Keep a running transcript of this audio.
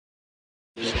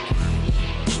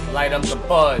Light up the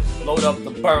bud, load up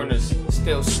the burners,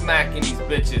 still smacking these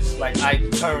bitches like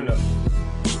Ike Turner.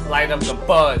 Light up the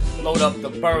bud, load up the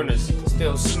burners,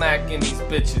 still smacking these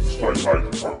bitches like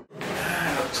Ike Turner.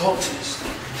 I talk to this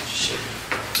shit.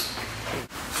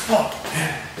 Fuck,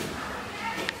 man.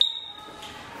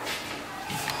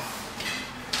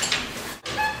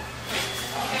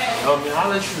 Yo, man, I'll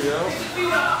let you, yo.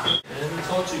 Man, let me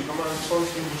talk to you. Come on, talk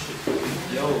to you and shit.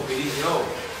 Yo, B, yo.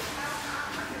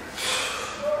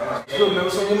 Good, man.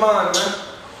 What's on your mind, man?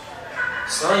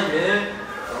 Son, man.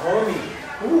 The homie.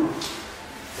 Ooh.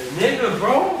 The nigga,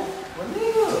 bro. My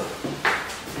nigga.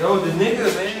 Yo, the nigga,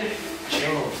 man.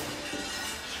 Yo.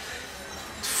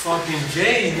 Fucking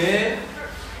Jay, man.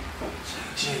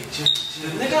 Jay. The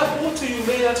nigga I brought to you,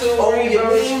 man. I told you. Oh, yeah,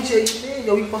 man, Jay, man.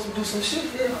 Yo, we supposed to do some shit,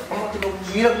 man. I'm about to go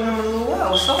meet up with him in a little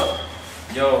while. What's up?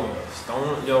 Yo,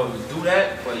 do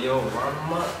that, but yo, I'm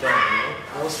not that,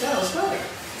 yo. What's that?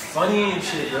 Funny and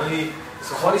shit, yo.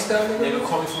 It's a funny style, nigga? Nigga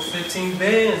called me for 15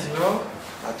 bands, bro.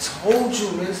 I told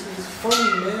you, man. This is funny,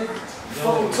 man.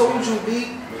 Fucking told you, B.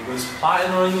 Nigga was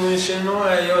plotting on you and shit and all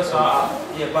that, yo. So,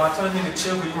 but I told nigga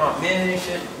chill, because you my man and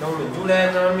shit. Don't even do that,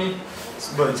 you know what I mean?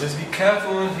 But just be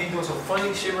careful, he doing some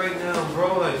funny shit right now,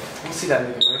 bro. Like, let me see that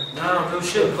nigga, man. Nah, real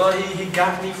shit, bro. He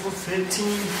got me for 15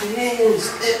 bands,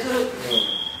 nigga.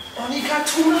 And he got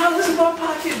 $2 in my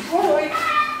pocket, bro. Like,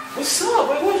 what's up?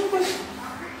 Like, what's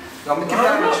I'm gonna get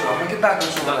back with you. I'm gonna get back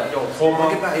with you on that. Yo, hold on. I'm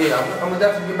gonna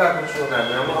definitely get back with you on that,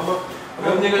 man. I'm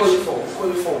gonna call your phone. Call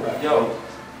your phone back. Yo.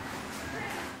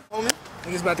 Homie?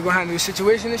 Niggas about to go handle the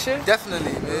situation and shit?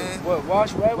 Definitely, man. What,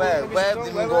 wash, web? Web,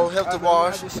 then we go help to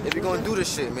wash. If we gonna do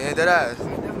this shit, man, that ass.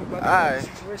 Alright.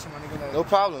 No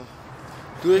problem.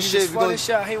 Do this shit. We gonna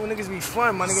shit. I hate when niggas be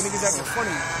fun, my nigga. Niggas acting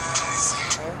funny.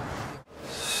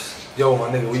 Yo, my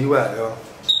nigga, where you at, yo?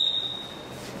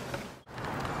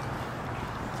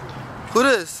 Who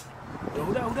this? Yo,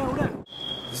 who that?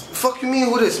 Fuck you mean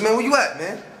who this, man? Where you at,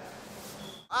 man?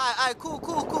 Alright, cool.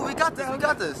 We got this.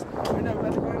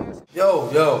 Yo,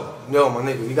 my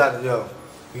nigga, we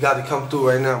got to come through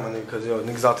right now, my nigga, cause yo,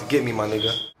 niggas out to get me, my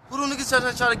nigga. Who do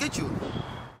niggas try to get you?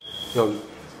 Yo,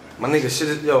 my nigga,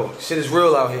 shit is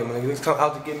real out here, my nigga. Niggas come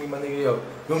out to get me, my nigga, yo. You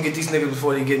gonna get these niggas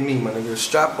before they get me, my nigga.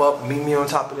 Strap up, meet me on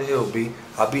top of the hill, B.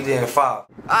 I'll be there in 5. Alright,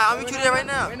 I'll meet you there right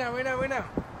now. Right now.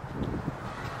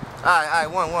 Alright,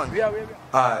 one. We out.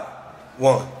 Alright,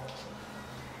 1.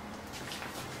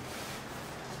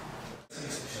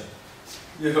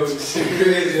 Yo, shit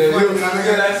crazy, yo. I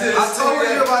told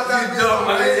you about that. You dumb,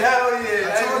 man. Hell yeah.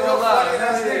 I told you about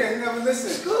that nigga. You never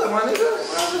listened. Good, my nigga.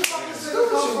 Where the fuck is this nigga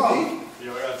come from?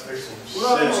 Yo, I gotta take some shit.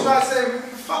 What you gotta say? What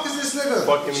the fuck is this nigga?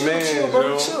 Fucking man,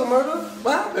 yo. Chill, murder.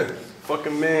 What happened?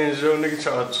 Fucking man, yo. Nigga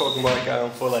trying to talk about got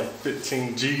him for like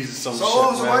 15 G's or some shit,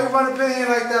 So why you running up in here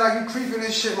like that? Like you creeping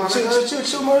and shit, my nigga?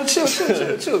 Chill, murder.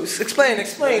 Chill. Explain,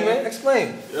 man.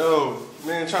 Explain. Yo,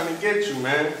 man trying to get you,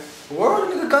 man. Word,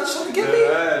 nigga, Gunz trying to get me?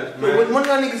 Yeah, man. One of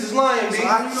y'all niggas is lying, B. So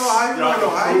how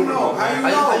you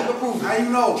can prove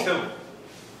it? Kill him.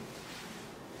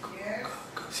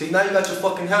 See, now you got your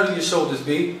fucking head on your shoulders,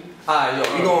 B. Alright,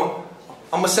 yo,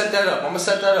 I'ma set that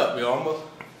up, yo.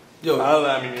 Yo.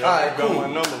 Holla at me, yo. Alright, got cool. my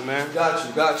number, man. Got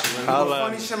you, man. Holla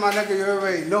at me. Funny shit, my nigga, you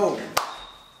already know.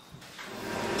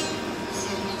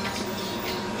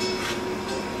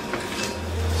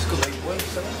 It's good, baby boy.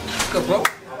 It's good, bro.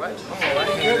 Alright.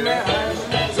 Good, man.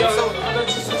 So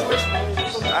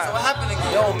what happened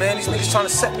again? Yo, man, these niggas trying to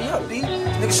set me up, B.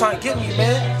 Niggas trying to get me,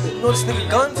 man. You know this nigga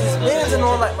Gunz, his mans and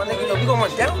all that, my nigga. Yo, we gonna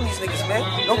run down these niggas, man.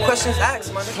 No questions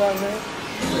asked, my nigga.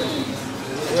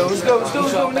 Yo, what's good?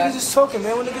 When niggas just talking,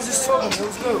 man. What's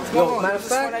good? Yo, matter of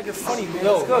fact, I get funny, man.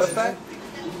 What's good, man?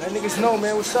 Let niggas know,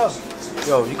 man. What's up?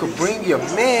 Yo, you could bring your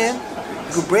man.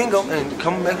 You could bring him and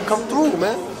come through,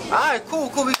 man. Alright, cool.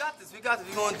 We got this. We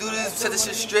gonna do this, set this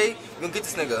shit straight. We gonna get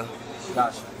this nigga.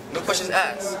 Gotcha. No questions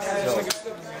asked. Yo. This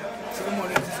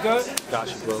is good?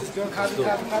 Gotcha, bro. This is good. Copy.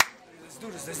 Let's do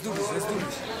this.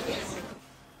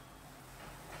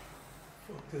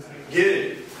 Get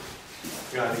it.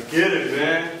 Gotta get it,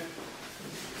 man.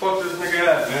 Fuck this nigga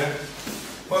at, man.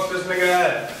 Fuck this nigga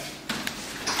at.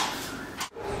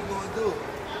 What you gonna do?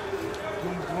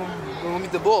 We're gonna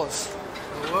meet the boss.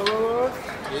 What? Yeah,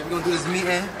 we're gonna do this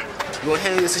meeting. We're gonna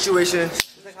handle the situation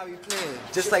just like how we planned.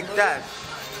 Just like that.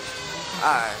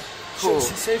 Alright, cool.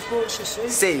 Shit safe, bro? Shit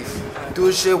safe? Safe. Do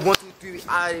this shit 1, 2, 3.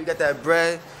 Alright, we got that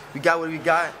bread. We got what we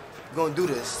got. We're gonna do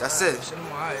this. That's it. Say no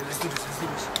more. Alright, let's do this.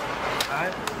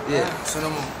 Alright? Yeah. Say no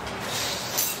more.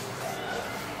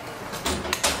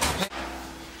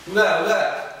 Look.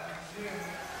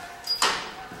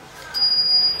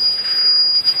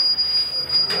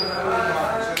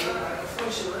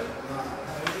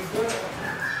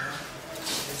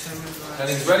 That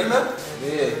niggas ready, man?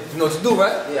 Yeah. You know what to do,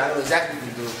 right? Yeah, I know exactly what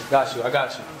you do. Got you, I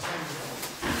got you.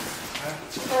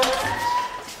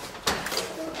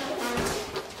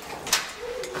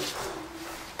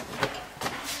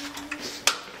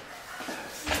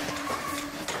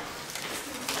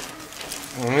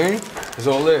 It's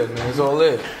all there, man. It's all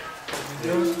there.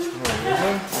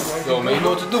 Yo, man, you know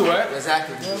what to do, right?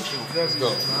 Exactly. Let's go.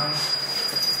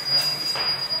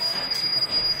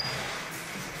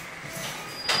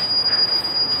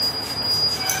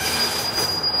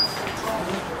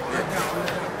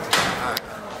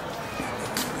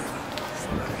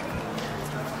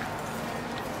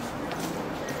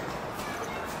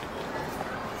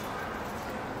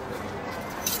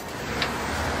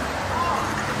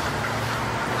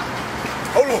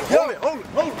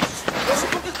 Hold on. Let's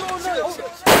put this door now. Hold on.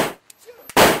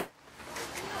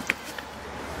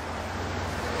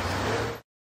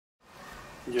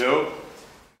 Yo.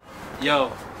 Yo.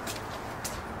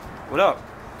 What up?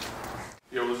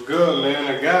 Yo, what's good,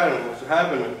 man? I got him. What's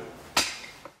happening?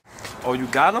 Oh, you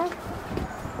got him?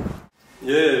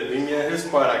 Yeah, meet me at his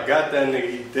spot. I got that nigga.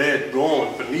 He dead,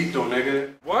 gone. Finito,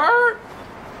 nigga. Word?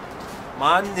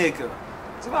 My nigga.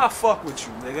 So I fuck with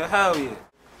you, nigga. Hell yeah.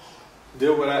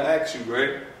 Did what I asked you,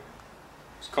 right?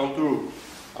 Just come through.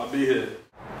 I'll be here.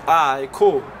 Alright,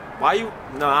 cool. Why you?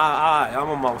 No, alright. I'm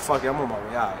on my fuck it. I'm on my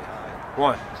way. Alright.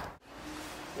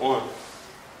 One.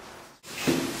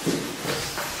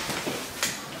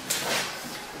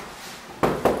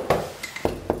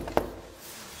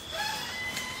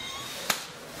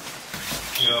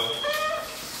 Yo.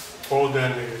 Hold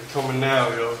that nigga. Coming now,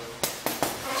 yo.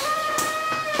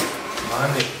 My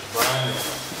nigga.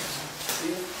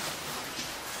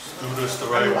 Do this the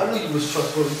right way. I knew you was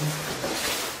trustworthy.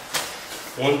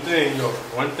 One thing, though.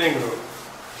 I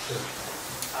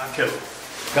kill him.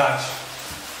 Got you.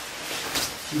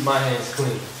 Keep my hands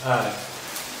clean. Alright.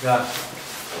 Got you.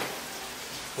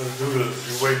 Let's do this.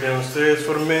 You wait downstairs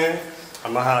for the man.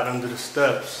 I'ma hide under the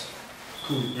steps.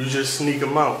 Cool. You just sneak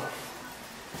him out.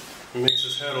 Mix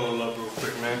his head all up real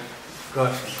quick, man.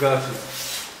 Got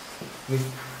you.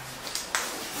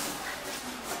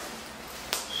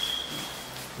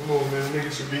 Come on, man.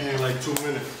 Nigga should be in like 2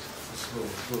 minutes. Let's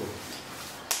go.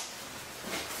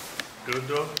 Good,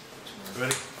 though?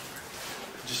 Ready?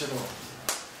 Just sit on.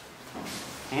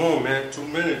 Come on, man. 2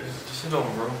 minutes. Just sit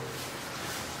on, bro.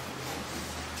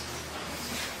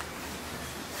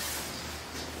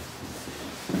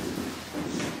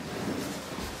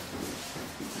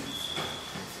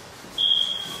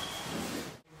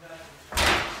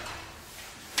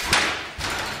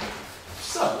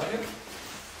 What's up, nigga?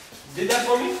 You did that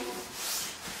for me?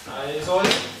 Alright, it's all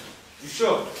you? You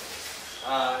sure?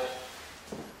 Alright.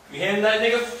 You handle that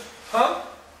nigga? Huh?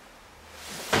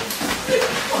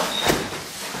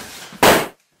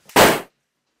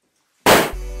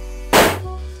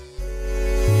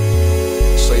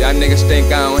 So y'all niggas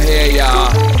think I don't hear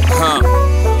y'all, huh?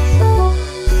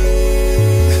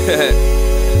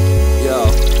 Yo,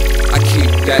 I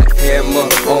keep that hammer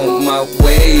on my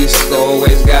waist.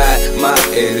 Always got my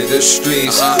ear to the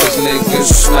streets. Cause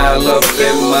niggas smile up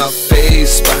in my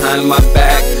face. Behind my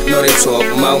back, know they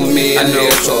talking about me. I know they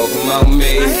talking about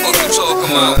me. What you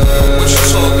talking about? What you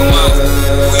talking about?